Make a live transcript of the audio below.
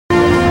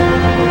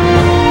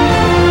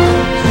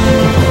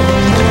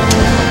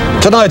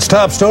Tonight's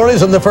top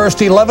stories in the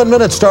first 11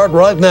 minutes start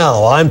right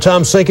now. I'm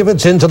Tom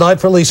Sinkovich, in tonight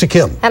for Lisa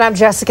Kim. And I'm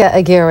Jessica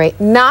Aguirre.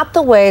 Not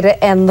the way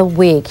to end the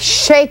week.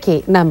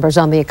 Shaky numbers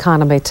on the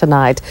economy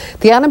tonight.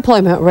 The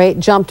unemployment rate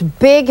jumped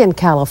big in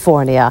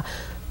California.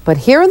 But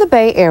here in the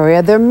Bay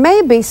Area, there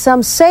may be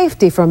some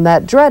safety from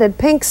that dreaded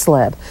pink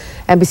slip.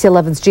 NBC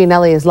 11's Gene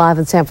Ellie is live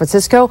in San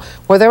Francisco,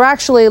 where they're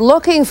actually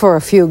looking for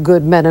a few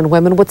good men and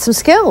women with some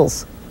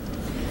skills.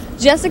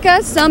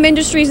 Jessica, some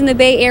industries in the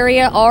Bay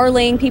Area are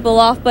laying people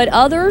off, but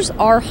others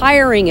are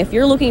hiring. If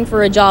you're looking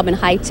for a job in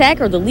high tech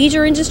or the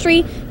leisure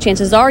industry,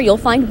 chances are you'll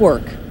find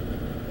work.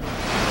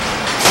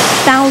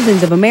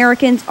 Thousands of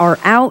Americans are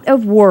out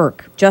of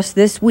work. Just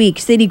this week,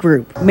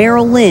 Citigroup,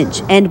 Merrill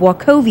Lynch, and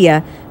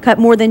Wachovia cut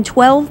more than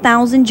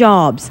 12,000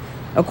 jobs.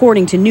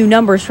 According to new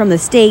numbers from the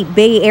state,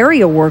 Bay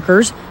Area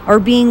workers are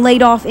being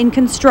laid off in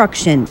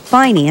construction,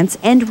 finance,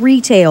 and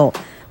retail.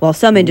 While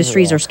some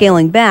industries are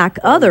scaling back,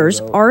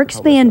 others are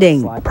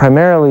expanding.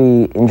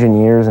 Primarily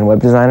engineers and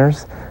web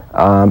designers,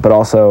 but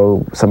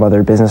also some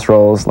other business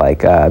roles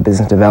like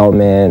business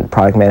development,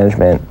 product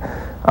management,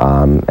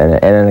 and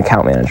an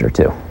account manager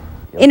too.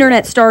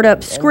 Internet startup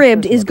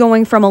Scribd is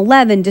going from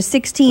 11 to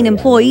 16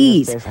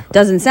 employees.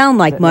 Doesn't sound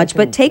like much,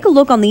 but take a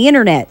look on the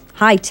internet.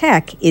 High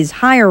tech is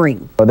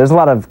hiring. There's a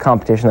lot of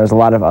competition. There's a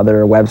lot of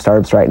other web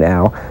startups right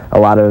now, a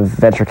lot of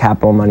venture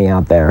capital money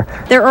out there.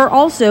 There are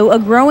also a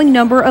growing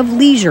number of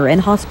leisure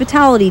and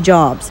hospitality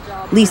jobs.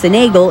 Lisa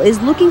Nagel is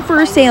looking for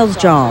a sales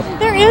job.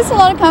 There is a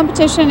lot of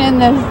competition in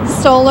the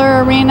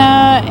solar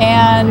arena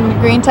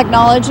and green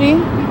technology.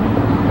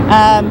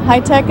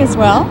 High tech as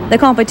well. The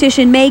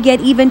competition may get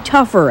even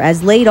tougher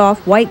as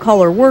laid-off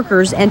white-collar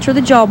workers enter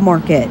the job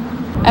market.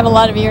 I have a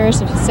lot of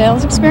years of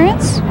sales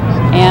experience,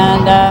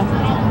 and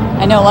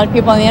I know a lot of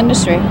people in the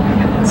industry.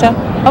 So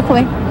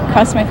hopefully,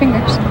 cross my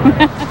fingers.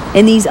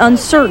 In these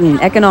uncertain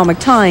economic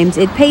times,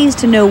 it pays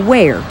to know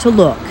where to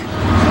look.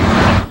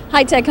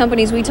 High-tech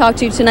companies we talked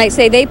to tonight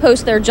say they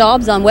post their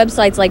jobs on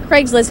websites like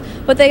Craigslist,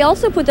 but they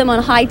also put them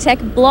on high-tech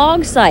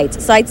blog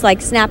sites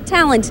like Snap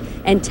Talent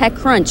and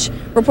TechCrunch.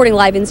 Reporting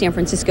live in San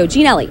Francisco,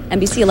 Gene Ellie,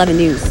 NBC 11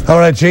 News. All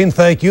right, Gene,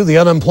 thank you. The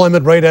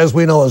unemployment rate, as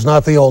we know, is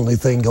not the only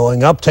thing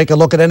going up. Take a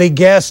look at any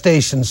gas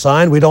station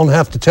sign. We don't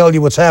have to tell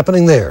you what's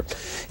happening there.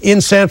 In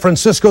San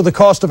Francisco, the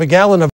cost of a gallon of